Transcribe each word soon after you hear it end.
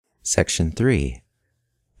Section 3.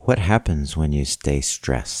 What happens when you stay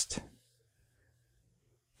stressed?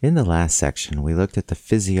 In the last section, we looked at the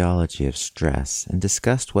physiology of stress and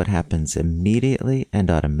discussed what happens immediately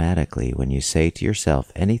and automatically when you say to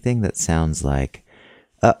yourself anything that sounds like,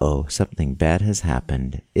 uh-oh, something bad has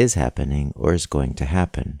happened, is happening, or is going to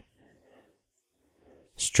happen.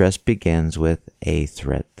 Stress begins with a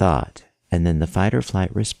threat thought, and then the fight or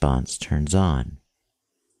flight response turns on.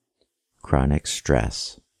 Chronic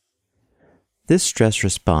stress. This stress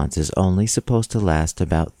response is only supposed to last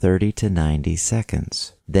about 30 to 90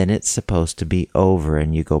 seconds. Then it's supposed to be over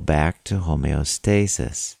and you go back to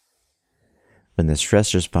homeostasis. When the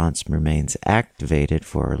stress response remains activated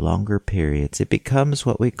for longer periods, it becomes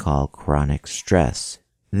what we call chronic stress.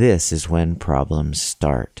 This is when problems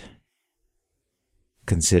start.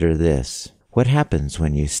 Consider this. What happens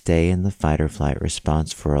when you stay in the fight or flight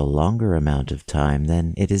response for a longer amount of time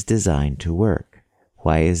than it is designed to work?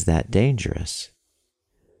 Why is that dangerous?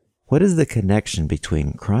 What is the connection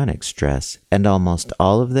between chronic stress and almost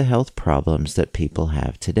all of the health problems that people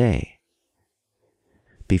have today?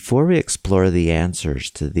 Before we explore the answers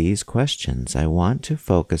to these questions, I want to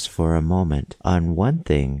focus for a moment on one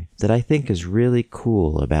thing that I think is really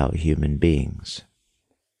cool about human beings.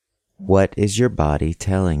 What is your body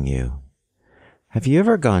telling you? Have you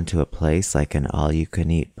ever gone to a place like an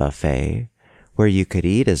all-you-can-eat buffet where you could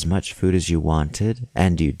eat as much food as you wanted,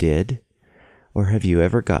 and you did? Or have you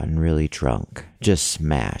ever gotten really drunk, just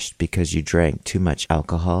smashed because you drank too much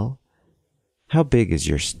alcohol? How big is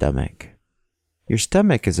your stomach? Your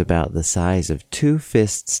stomach is about the size of 2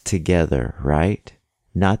 fists together, right?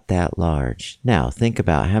 Not that large. Now think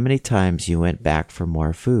about how many times you went back for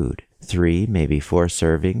more food. 3, maybe 4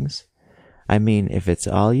 servings? I mean, if it's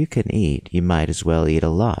all you can eat, you might as well eat a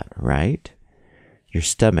lot, right? Your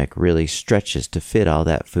stomach really stretches to fit all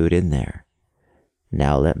that food in there.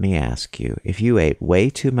 Now let me ask you, if you ate way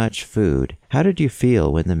too much food, how did you feel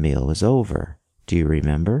when the meal was over? Do you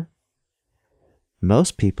remember?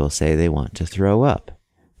 Most people say they want to throw up.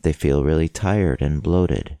 They feel really tired and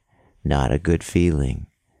bloated. Not a good feeling.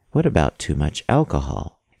 What about too much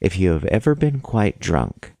alcohol? If you have ever been quite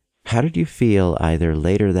drunk, how did you feel either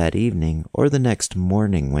later that evening or the next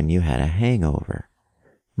morning when you had a hangover?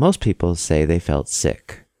 Most people say they felt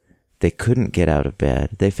sick. They couldn't get out of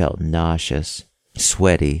bed. They felt nauseous,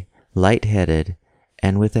 sweaty, lightheaded,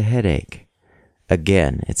 and with a headache.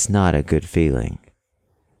 Again, it's not a good feeling.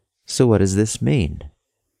 So what does this mean?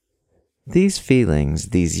 These feelings,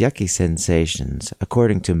 these yucky sensations,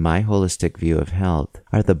 according to my holistic view of health,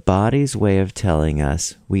 are the body's way of telling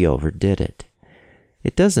us we overdid it.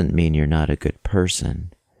 It doesn't mean you're not a good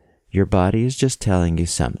person. Your body is just telling you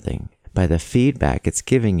something. By the feedback it's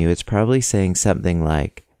giving you, it's probably saying something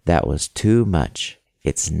like, that was too much.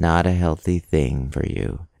 It's not a healthy thing for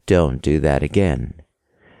you. Don't do that again.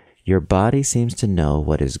 Your body seems to know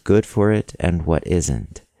what is good for it and what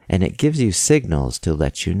isn't, and it gives you signals to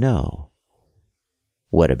let you know.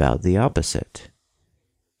 What about the opposite?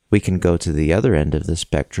 We can go to the other end of the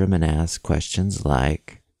spectrum and ask questions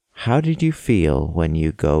like, how did you feel when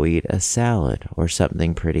you go eat a salad or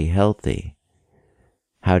something pretty healthy?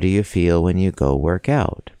 How do you feel when you go work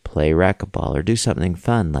out, play racquetball, or do something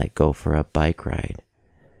fun like go for a bike ride?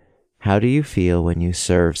 How do you feel when you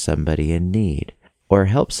serve somebody in need or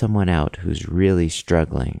help someone out who's really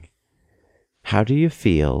struggling? How do you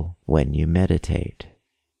feel when you meditate?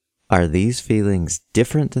 Are these feelings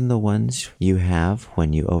different than the ones you have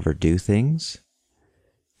when you overdo things?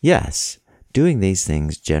 Yes, doing these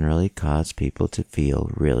things generally cause people to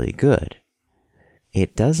feel really good.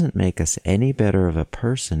 It doesn't make us any better of a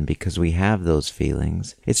person because we have those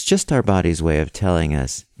feelings. It's just our body's way of telling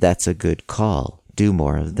us, that's a good call, do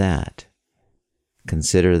more of that.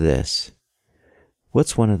 Consider this.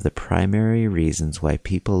 What's one of the primary reasons why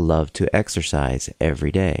people love to exercise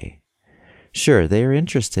every day? Sure, they are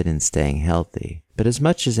interested in staying healthy, but as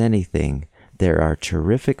much as anything, there are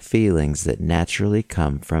terrific feelings that naturally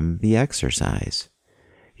come from the exercise.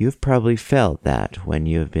 You've probably felt that when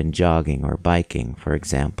you have been jogging or biking, for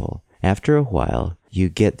example. After a while, you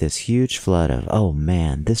get this huge flood of, oh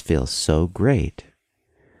man, this feels so great.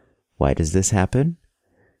 Why does this happen?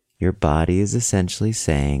 Your body is essentially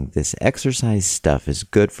saying, this exercise stuff is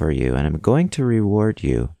good for you, and I'm going to reward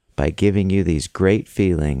you by giving you these great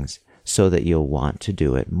feelings so that you'll want to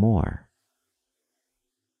do it more.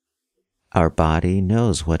 Our body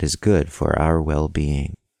knows what is good for our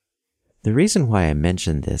well-being. The reason why I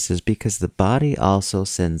mention this is because the body also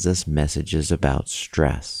sends us messages about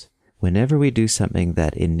stress. Whenever we do something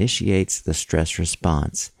that initiates the stress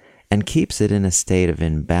response, and keeps it in a state of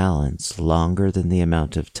imbalance longer than the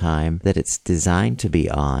amount of time that it's designed to be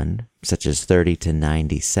on, such as 30 to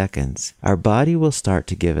 90 seconds, our body will start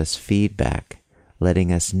to give us feedback,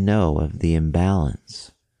 letting us know of the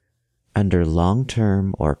imbalance. Under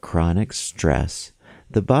long-term or chronic stress,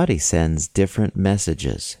 the body sends different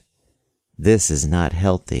messages. This is not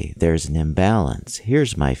healthy. There's an imbalance.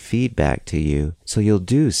 Here's my feedback to you, so you'll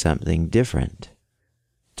do something different.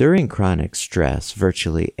 During chronic stress,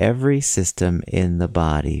 virtually every system in the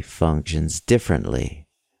body functions differently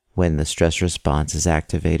when the stress response is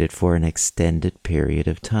activated for an extended period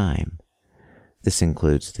of time. This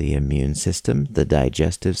includes the immune system, the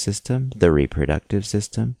digestive system, the reproductive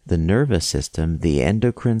system, the nervous system, the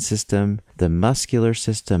endocrine system, the muscular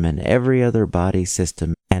system, and every other body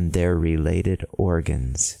system and their related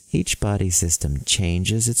organs. Each body system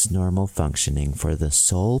changes its normal functioning for the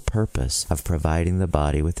sole purpose of providing the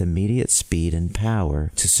body with immediate speed and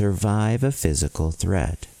power to survive a physical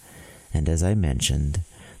threat. And as I mentioned,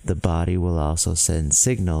 the body will also send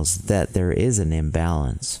signals that there is an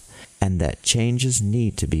imbalance and that changes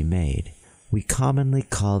need to be made. We commonly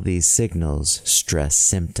call these signals stress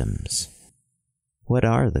symptoms. What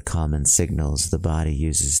are the common signals the body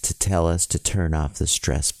uses to tell us to turn off the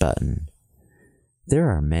stress button? There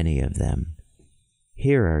are many of them.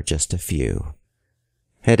 Here are just a few.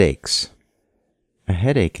 Headaches. A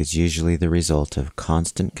headache is usually the result of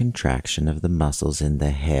constant contraction of the muscles in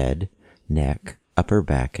the head, neck, upper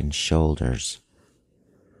back, and shoulders.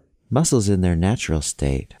 Muscles in their natural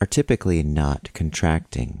state are typically not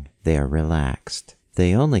contracting. They are relaxed.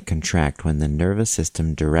 They only contract when the nervous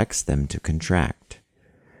system directs them to contract.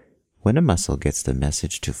 When a muscle gets the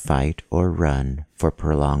message to fight or run for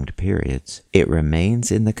prolonged periods, it remains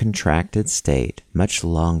in the contracted state much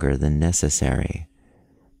longer than necessary.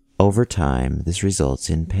 Over time, this results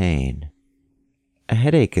in pain. A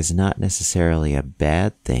headache is not necessarily a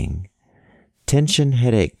bad thing. Tension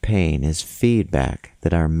headache pain is feedback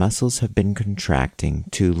that our muscles have been contracting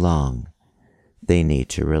too long. They need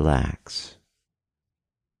to relax.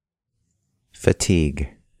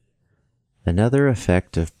 Fatigue. Another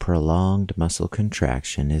effect of prolonged muscle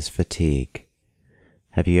contraction is fatigue.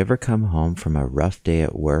 Have you ever come home from a rough day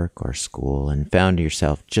at work or school and found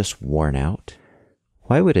yourself just worn out?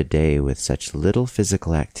 Why would a day with such little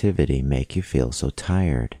physical activity make you feel so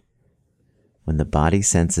tired? When the body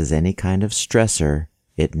senses any kind of stressor,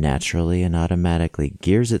 it naturally and automatically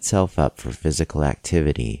gears itself up for physical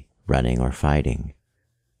activity, running or fighting.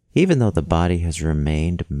 Even though the body has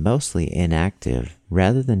remained mostly inactive,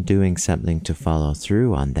 rather than doing something to follow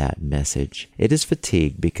through on that message, it is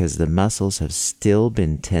fatigued because the muscles have still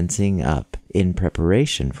been tensing up in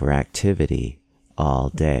preparation for activity all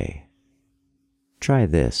day. Try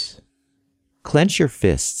this. Clench your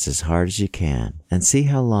fists as hard as you can and see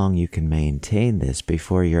how long you can maintain this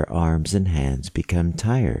before your arms and hands become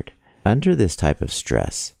tired. Under this type of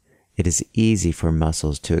stress, it is easy for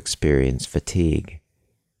muscles to experience fatigue.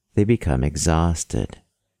 They become exhausted.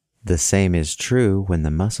 The same is true when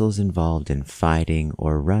the muscles involved in fighting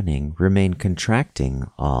or running remain contracting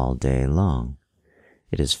all day long.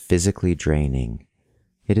 It is physically draining.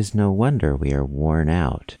 It is no wonder we are worn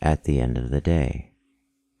out at the end of the day.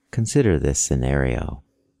 Consider this scenario.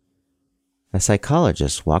 A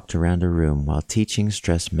psychologist walked around a room while teaching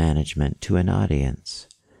stress management to an audience.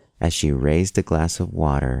 As she raised a glass of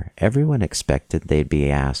water, everyone expected they'd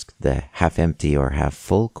be asked the half-empty or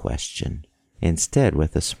half-full question. Instead,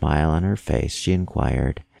 with a smile on her face, she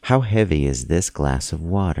inquired, "How heavy is this glass of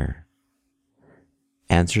water?"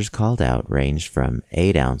 Answers called out ranged from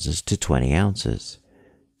 8 ounces to 20 ounces.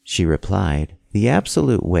 She replied, "The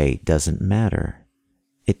absolute weight doesn't matter.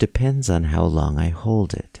 It depends on how long I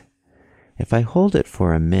hold it. If I hold it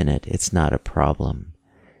for a minute, it's not a problem.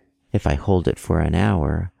 If I hold it for an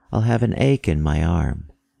hour, I'll have an ache in my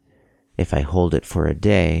arm. If I hold it for a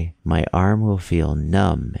day, my arm will feel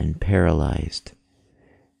numb and paralyzed.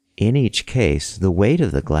 In each case, the weight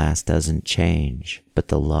of the glass doesn't change, but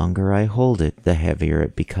the longer I hold it, the heavier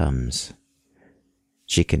it becomes."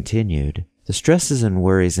 She continued, "The stresses and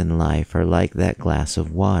worries in life are like that glass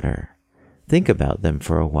of water. Think about them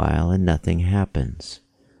for a while and nothing happens.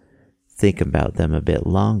 Think about them a bit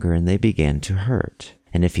longer and they begin to hurt.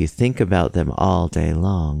 And if you think about them all day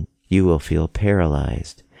long, you will feel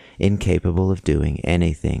paralyzed, incapable of doing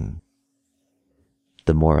anything.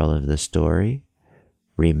 The moral of the story?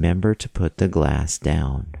 Remember to put the glass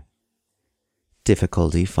down."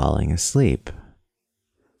 Difficulty falling asleep.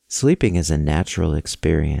 Sleeping is a natural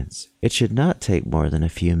experience. It should not take more than a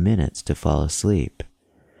few minutes to fall asleep.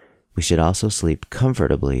 We should also sleep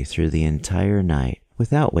comfortably through the entire night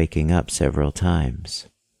without waking up several times.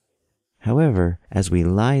 However, as we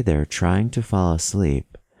lie there trying to fall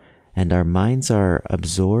asleep, and our minds are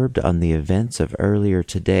absorbed on the events of earlier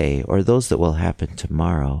today or those that will happen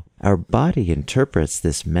tomorrow, our body interprets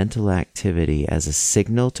this mental activity as a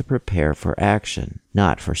signal to prepare for action,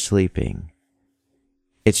 not for sleeping.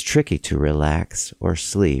 It's tricky to relax or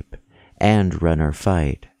sleep and run or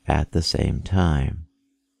fight at the same time.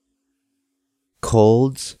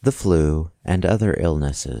 Colds, the flu, and other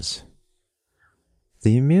illnesses.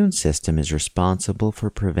 The immune system is responsible for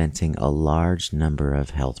preventing a large number of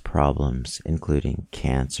health problems, including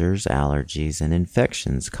cancers, allergies, and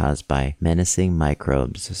infections caused by menacing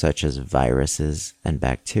microbes such as viruses and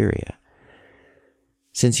bacteria.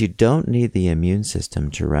 Since you don't need the immune system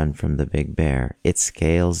to run from the big bear, it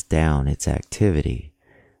scales down its activity.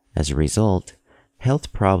 As a result,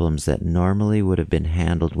 health problems that normally would have been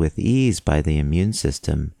handled with ease by the immune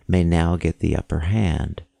system may now get the upper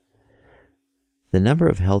hand. The number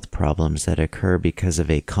of health problems that occur because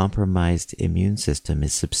of a compromised immune system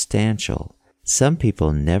is substantial. Some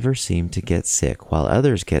people never seem to get sick, while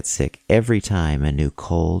others get sick every time a new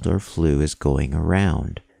cold or flu is going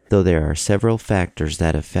around. Though there are several factors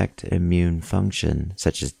that affect immune function,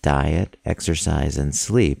 such as diet, exercise, and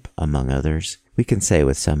sleep, among others, we can say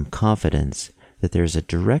with some confidence that there is a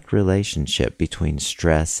direct relationship between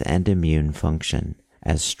stress and immune function.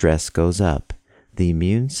 As stress goes up, the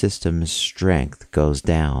immune system's strength goes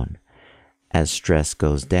down. As stress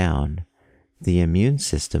goes down, the immune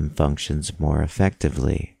system functions more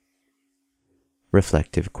effectively.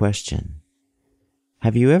 Reflective question.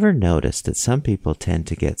 Have you ever noticed that some people tend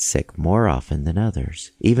to get sick more often than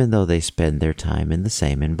others, even though they spend their time in the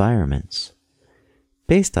same environments?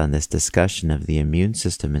 Based on this discussion of the immune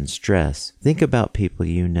system and stress, think about people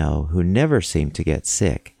you know who never seem to get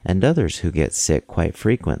sick and others who get sick quite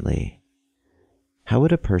frequently. How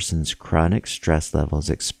would a person's chronic stress levels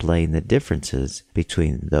explain the differences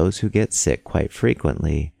between those who get sick quite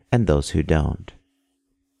frequently and those who don't?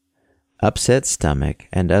 Upset stomach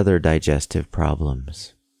and other digestive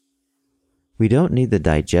problems. We don't need the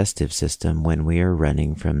digestive system when we are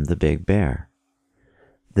running from the big bear.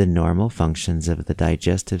 The normal functions of the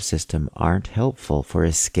digestive system aren't helpful for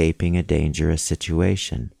escaping a dangerous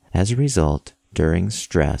situation. As a result, during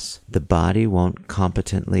stress, the body won't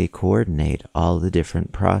competently coordinate all the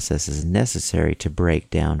different processes necessary to break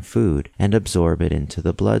down food and absorb it into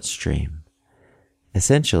the bloodstream.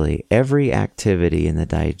 Essentially, every activity in the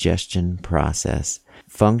digestion process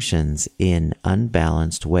functions in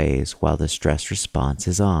unbalanced ways while the stress response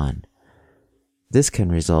is on. This can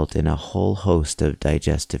result in a whole host of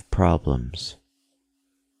digestive problems.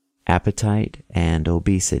 Appetite and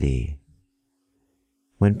obesity.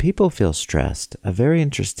 When people feel stressed, a very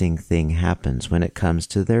interesting thing happens when it comes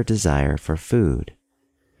to their desire for food.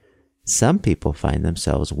 Some people find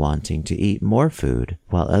themselves wanting to eat more food,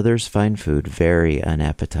 while others find food very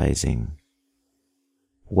unappetizing.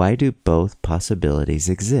 Why do both possibilities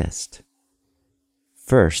exist?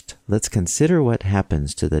 First, let's consider what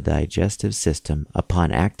happens to the digestive system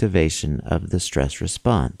upon activation of the stress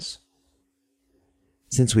response.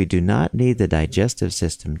 Since we do not need the digestive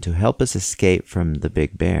system to help us escape from the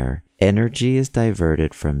big bear, energy is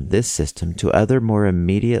diverted from this system to other more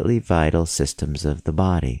immediately vital systems of the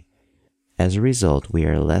body. As a result, we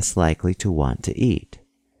are less likely to want to eat.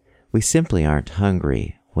 We simply aren't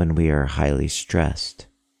hungry when we are highly stressed.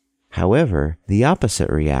 However, the opposite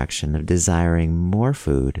reaction of desiring more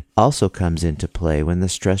food also comes into play when the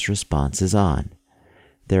stress response is on.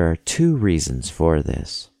 There are two reasons for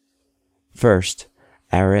this. First,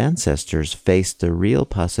 our ancestors faced the real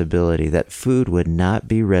possibility that food would not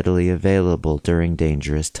be readily available during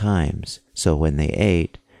dangerous times, so when they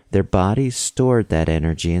ate, their bodies stored that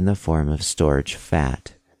energy in the form of storage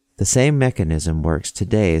fat. The same mechanism works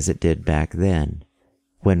today as it did back then.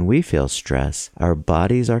 When we feel stress, our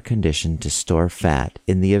bodies are conditioned to store fat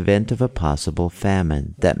in the event of a possible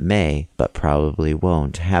famine that may, but probably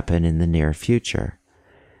won't, happen in the near future.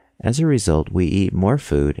 As a result, we eat more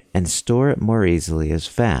food and store it more easily as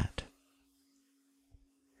fat.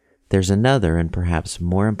 There's another and perhaps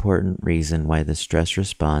more important reason why the stress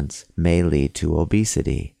response may lead to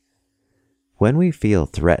obesity. When we feel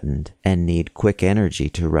threatened and need quick energy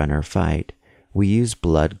to run or fight, we use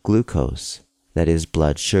blood glucose, that is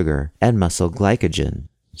blood sugar, and muscle glycogen,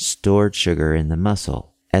 stored sugar in the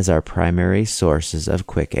muscle, as our primary sources of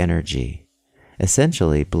quick energy.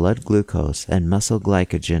 Essentially, blood glucose and muscle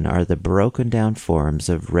glycogen are the broken down forms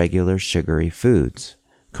of regular sugary foods,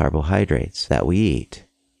 carbohydrates, that we eat.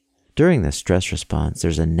 During the stress response,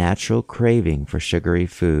 there's a natural craving for sugary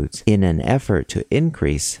foods in an effort to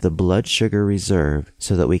increase the blood sugar reserve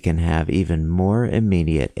so that we can have even more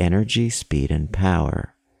immediate energy, speed, and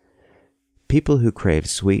power. People who crave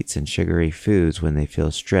sweets and sugary foods when they feel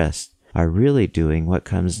stressed are really doing what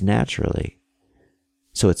comes naturally.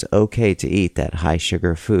 So it's okay to eat that high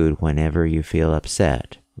sugar food whenever you feel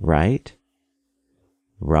upset, right?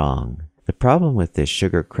 Wrong. The problem with this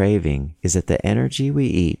sugar craving is that the energy we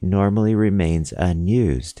eat normally remains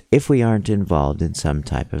unused if we aren't involved in some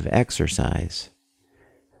type of exercise.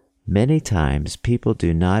 Many times people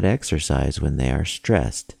do not exercise when they are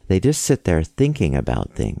stressed. They just sit there thinking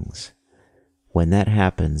about things. When that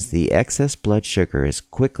happens, the excess blood sugar is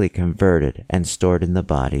quickly converted and stored in the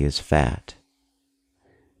body as fat.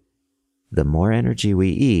 The more energy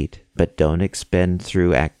we eat, but don't expend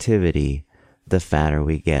through activity, the fatter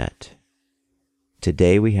we get.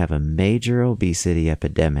 Today we have a major obesity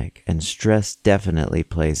epidemic, and stress definitely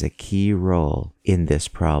plays a key role in this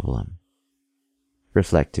problem.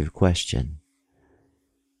 Reflective question.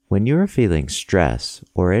 When you are feeling stress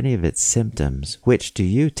or any of its symptoms, which do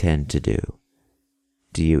you tend to do?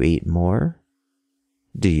 Do you eat more?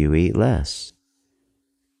 Do you eat less?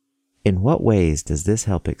 In what ways does this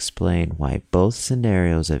help explain why both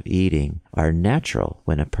scenarios of eating are natural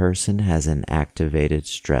when a person has an activated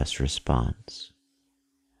stress response?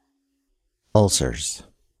 Ulcers.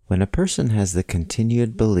 When a person has the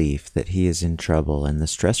continued belief that he is in trouble and the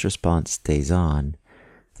stress response stays on,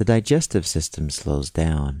 the digestive system slows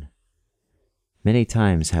down. Many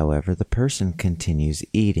times, however, the person continues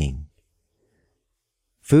eating.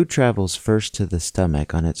 Food travels first to the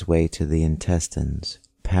stomach on its way to the intestines.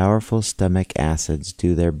 Powerful stomach acids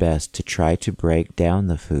do their best to try to break down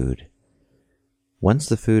the food. Once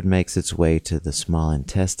the food makes its way to the small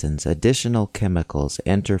intestines, additional chemicals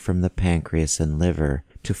enter from the pancreas and liver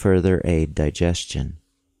to further aid digestion.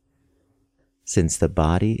 Since the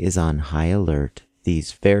body is on high alert,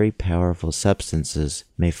 these very powerful substances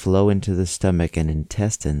may flow into the stomach and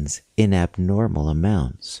intestines in abnormal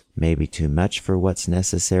amounts, maybe too much for what's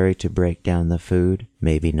necessary to break down the food,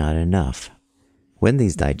 maybe not enough. When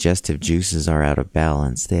these digestive juices are out of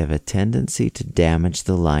balance, they have a tendency to damage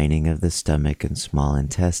the lining of the stomach and small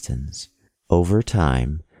intestines. Over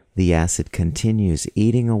time, the acid continues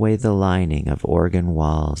eating away the lining of organ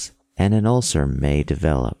walls, and an ulcer may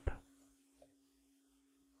develop.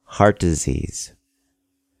 Heart disease.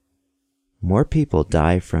 More people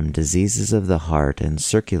die from diseases of the heart and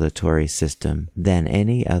circulatory system than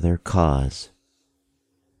any other cause.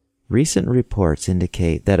 Recent reports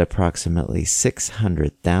indicate that approximately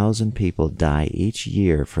 600,000 people die each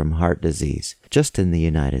year from heart disease just in the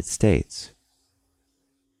United States.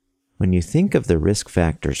 When you think of the risk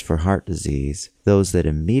factors for heart disease, those that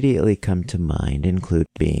immediately come to mind include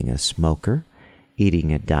being a smoker,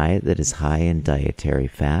 eating a diet that is high in dietary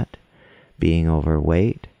fat, being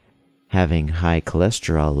overweight, having high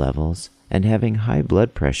cholesterol levels, and having high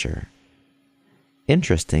blood pressure.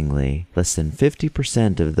 Interestingly, less than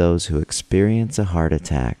 50% of those who experience a heart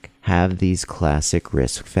attack have these classic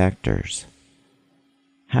risk factors.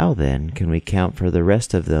 How then can we count for the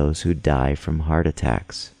rest of those who die from heart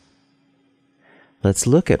attacks? Let's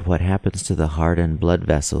look at what happens to the heart and blood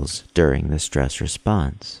vessels during the stress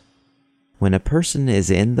response. When a person is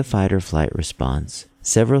in the fight or flight response,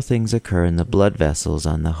 several things occur in the blood vessels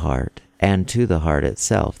on the heart and to the heart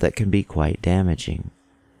itself that can be quite damaging.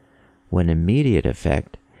 One immediate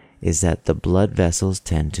effect is that the blood vessels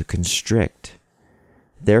tend to constrict.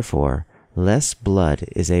 Therefore, less blood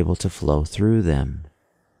is able to flow through them.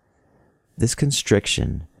 This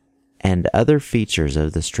constriction and other features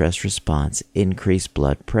of the stress response increase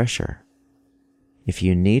blood pressure. If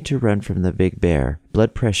you need to run from the big bear,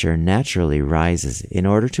 blood pressure naturally rises in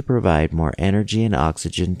order to provide more energy and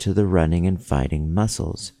oxygen to the running and fighting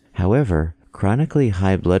muscles. However, chronically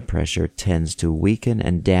high blood pressure tends to weaken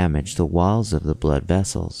and damage the walls of the blood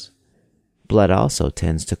vessels. Blood also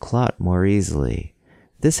tends to clot more easily.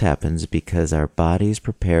 This happens because our body is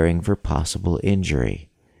preparing for possible injury.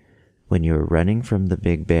 When you are running from the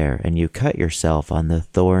big bear and you cut yourself on the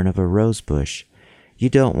thorn of a rose bush, you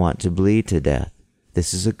don't want to bleed to death.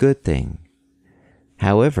 This is a good thing.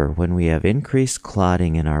 However, when we have increased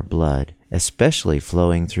clotting in our blood, especially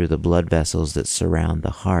flowing through the blood vessels that surround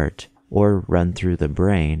the heart, or run through the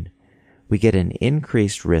brain, we get an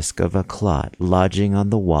increased risk of a clot lodging on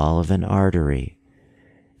the wall of an artery.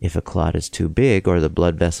 If a clot is too big or the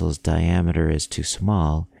blood vessel's diameter is too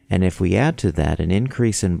small, and if we add to that an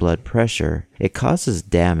increase in blood pressure, it causes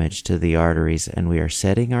damage to the arteries and we are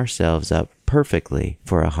setting ourselves up perfectly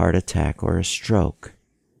for a heart attack or a stroke.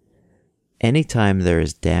 Anytime there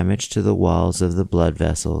is damage to the walls of the blood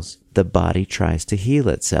vessels, the body tries to heal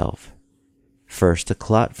itself. First, a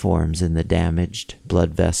clot forms in the damaged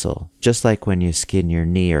blood vessel, just like when you skin your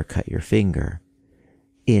knee or cut your finger.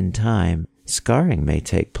 In time, scarring may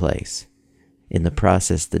take place. In the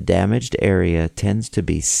process, the damaged area tends to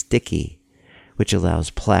be sticky, which allows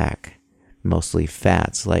plaque, mostly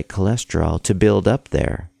fats like cholesterol, to build up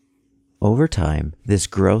there. Over time, this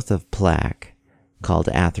growth of plaque, called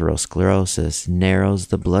atherosclerosis, narrows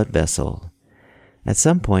the blood vessel. At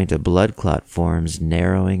some point, a blood clot forms,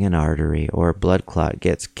 narrowing an artery, or a blood clot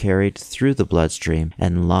gets carried through the bloodstream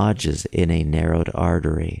and lodges in a narrowed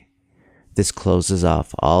artery. This closes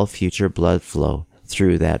off all future blood flow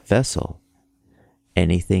through that vessel.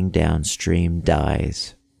 Anything downstream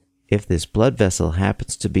dies. If this blood vessel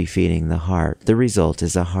happens to be feeding the heart, the result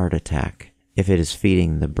is a heart attack. If it is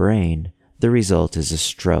feeding the brain, the result is a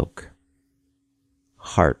stroke.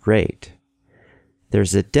 Heart rate.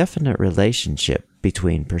 There's a definite relationship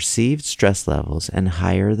between perceived stress levels and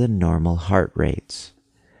higher than normal heart rates.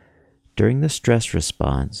 During the stress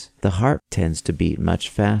response, the heart tends to beat much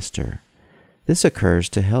faster. This occurs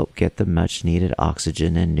to help get the much needed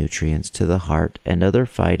oxygen and nutrients to the heart and other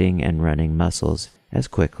fighting and running muscles as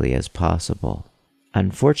quickly as possible.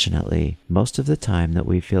 Unfortunately, most of the time that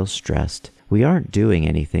we feel stressed, we aren't doing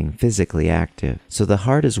anything physically active, so the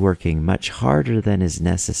heart is working much harder than is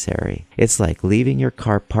necessary. It's like leaving your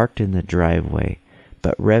car parked in the driveway,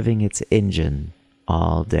 but revving its engine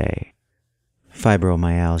all day.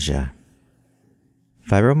 Fibromyalgia.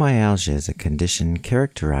 Fibromyalgia is a condition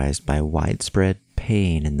characterized by widespread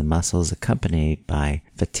pain in the muscles accompanied by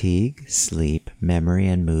fatigue, sleep, memory,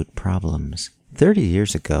 and mood problems. 30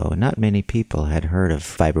 years ago, not many people had heard of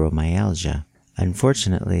fibromyalgia.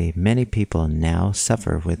 Unfortunately, many people now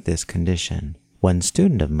suffer with this condition. One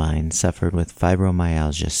student of mine suffered with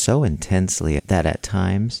fibromyalgia so intensely that at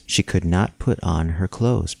times she could not put on her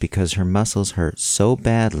clothes because her muscles hurt so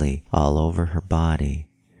badly all over her body.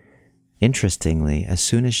 Interestingly, as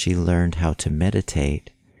soon as she learned how to meditate,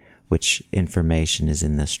 which information is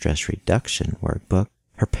in the stress reduction workbook,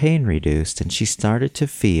 her pain reduced and she started to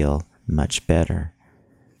feel much better.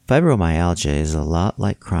 Fibromyalgia is a lot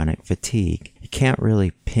like chronic fatigue. You can't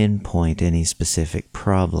really pinpoint any specific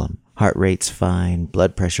problem. Heart rate's fine,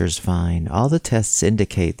 blood pressure's fine. All the tests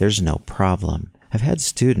indicate there's no problem. I've had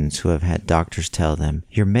students who have had doctors tell them,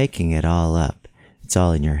 "You're making it all up. It's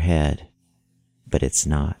all in your head." But it's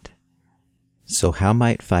not. So how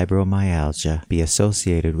might fibromyalgia be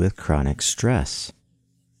associated with chronic stress?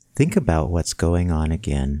 Think about what's going on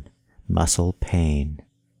again. Muscle pain.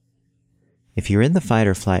 If you're in the fight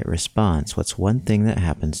or flight response, what's one thing that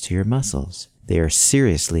happens to your muscles? They are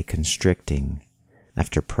seriously constricting.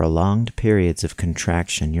 After prolonged periods of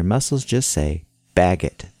contraction, your muscles just say, "Bag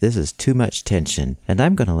it, this is too much tension, and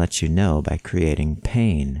I'm going to let you know by creating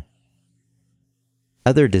pain."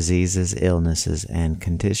 Other diseases, illnesses, and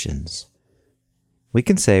conditions. We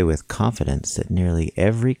can say with confidence that nearly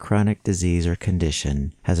every chronic disease or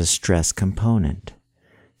condition has a stress component.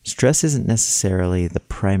 Stress isn't necessarily the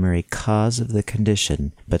primary cause of the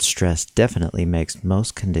condition, but stress definitely makes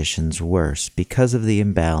most conditions worse because of the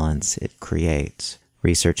imbalance it creates.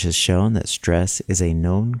 Research has shown that stress is a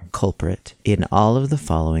known culprit in all of the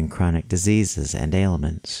following chronic diseases and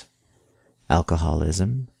ailments: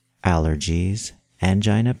 alcoholism, allergies,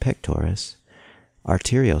 angina pectoris,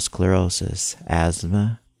 arteriosclerosis,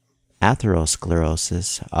 asthma,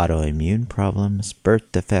 atherosclerosis, autoimmune problems,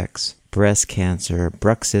 birth defects, breast cancer,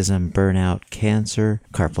 bruxism, burnout, cancer,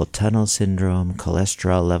 carpal tunnel syndrome,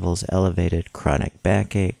 cholesterol levels elevated, chronic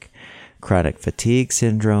backache, chronic fatigue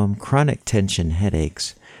syndrome, chronic tension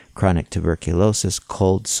headaches, chronic tuberculosis,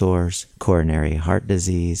 cold sores, coronary heart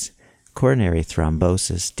disease, coronary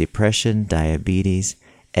thrombosis, depression, diabetes,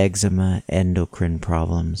 eczema, endocrine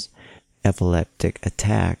problems, epileptic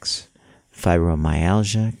attacks,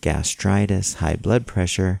 fibromyalgia, gastritis, high blood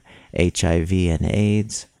pressure, HIV and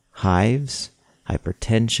AIDS, hives,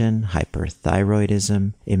 hypertension,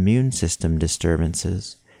 hyperthyroidism, immune system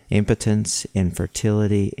disturbances, impotence,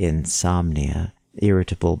 infertility, insomnia,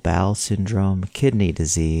 irritable bowel syndrome, kidney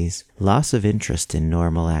disease, loss of interest in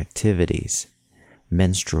normal activities,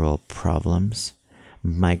 menstrual problems,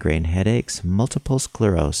 migraine headaches, multiple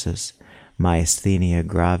sclerosis, myasthenia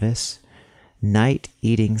gravis, night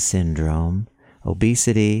eating syndrome,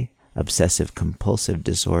 obesity, obsessive-compulsive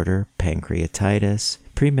disorder, pancreatitis,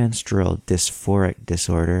 premenstrual dysphoric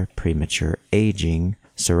disorder, premature aging,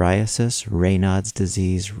 psoriasis, Raynaud's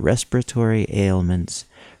disease, respiratory ailments,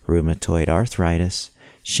 rheumatoid arthritis,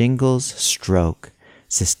 shingles, stroke,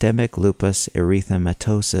 systemic lupus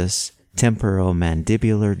erythematosus,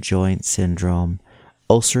 temporomandibular joint syndrome,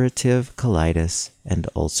 ulcerative colitis, and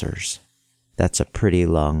ulcers. That's a pretty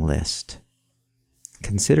long list.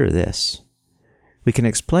 Consider this. We can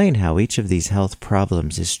explain how each of these health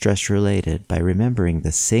problems is stress-related by remembering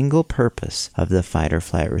the single purpose of the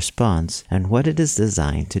fight-or-flight response and what it is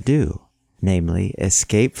designed to do, namely,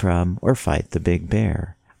 escape from or fight the big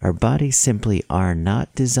bear. Our bodies simply are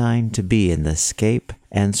not designed to be in the escape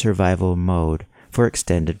and survival mode for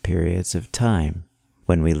extended periods of time.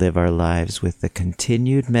 When we live our lives with the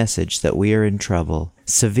continued message that we are in trouble,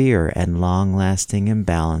 severe and long-lasting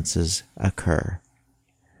imbalances occur.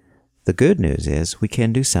 The good news is we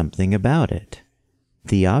can do something about it.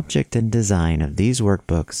 The object and design of these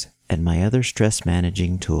workbooks and my other stress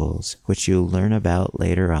managing tools, which you'll learn about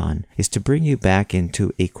later on, is to bring you back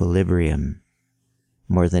into equilibrium.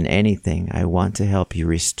 More than anything, I want to help you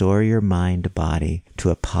restore your mind-body to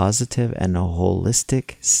a positive and a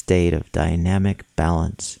holistic state of dynamic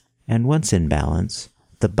balance. And once in balance,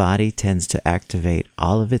 the body tends to activate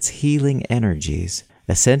all of its healing energies.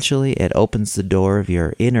 Essentially, it opens the door of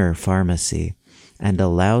your inner pharmacy and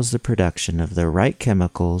allows the production of the right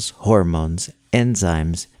chemicals, hormones,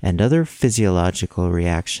 enzymes, and other physiological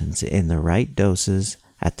reactions in the right doses,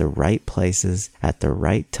 at the right places, at the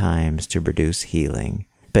right times to produce healing.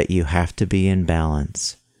 But you have to be in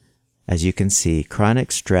balance. As you can see,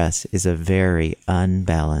 chronic stress is a very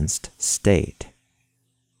unbalanced state.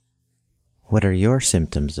 What are your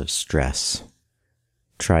symptoms of stress?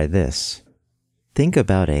 Try this. Think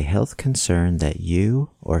about a health concern that you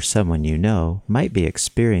or someone you know might be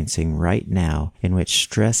experiencing right now in which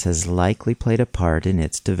stress has likely played a part in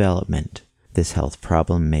its development. This health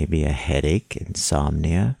problem may be a headache,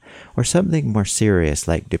 insomnia, or something more serious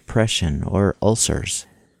like depression or ulcers.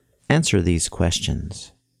 Answer these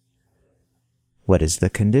questions. What is the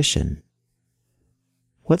condition?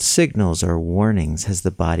 What signals or warnings has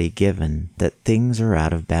the body given that things are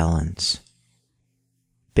out of balance?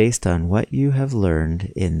 Based on what you have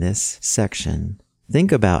learned in this section,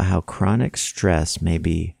 think about how chronic stress may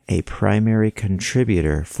be a primary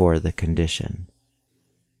contributor for the condition.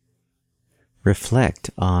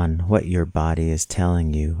 Reflect on what your body is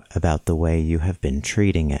telling you about the way you have been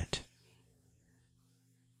treating it.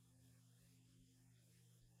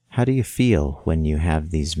 How do you feel when you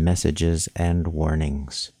have these messages and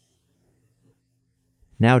warnings?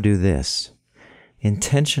 Now do this.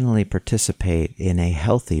 Intentionally participate in a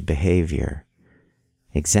healthy behavior.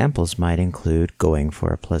 Examples might include going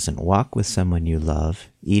for a pleasant walk with someone you love,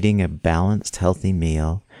 eating a balanced, healthy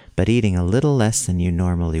meal, but eating a little less than you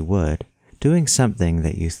normally would, doing something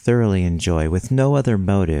that you thoroughly enjoy with no other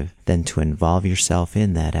motive than to involve yourself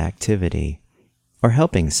in that activity, or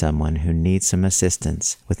helping someone who needs some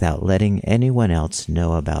assistance without letting anyone else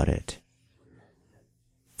know about it.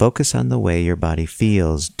 Focus on the way your body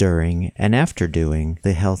feels during and after doing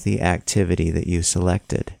the healthy activity that you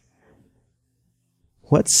selected.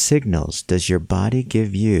 What signals does your body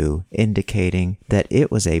give you indicating that it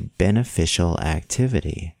was a beneficial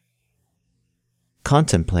activity?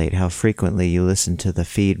 Contemplate how frequently you listen to the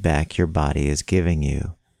feedback your body is giving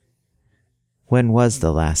you. When was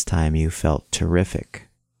the last time you felt terrific?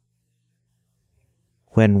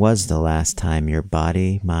 When was the last time your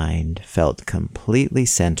body-mind felt completely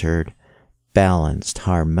centered, balanced,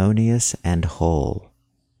 harmonious, and whole?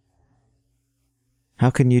 How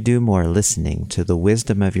can you do more listening to the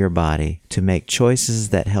wisdom of your body to make choices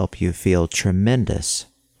that help you feel tremendous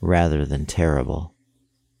rather than terrible?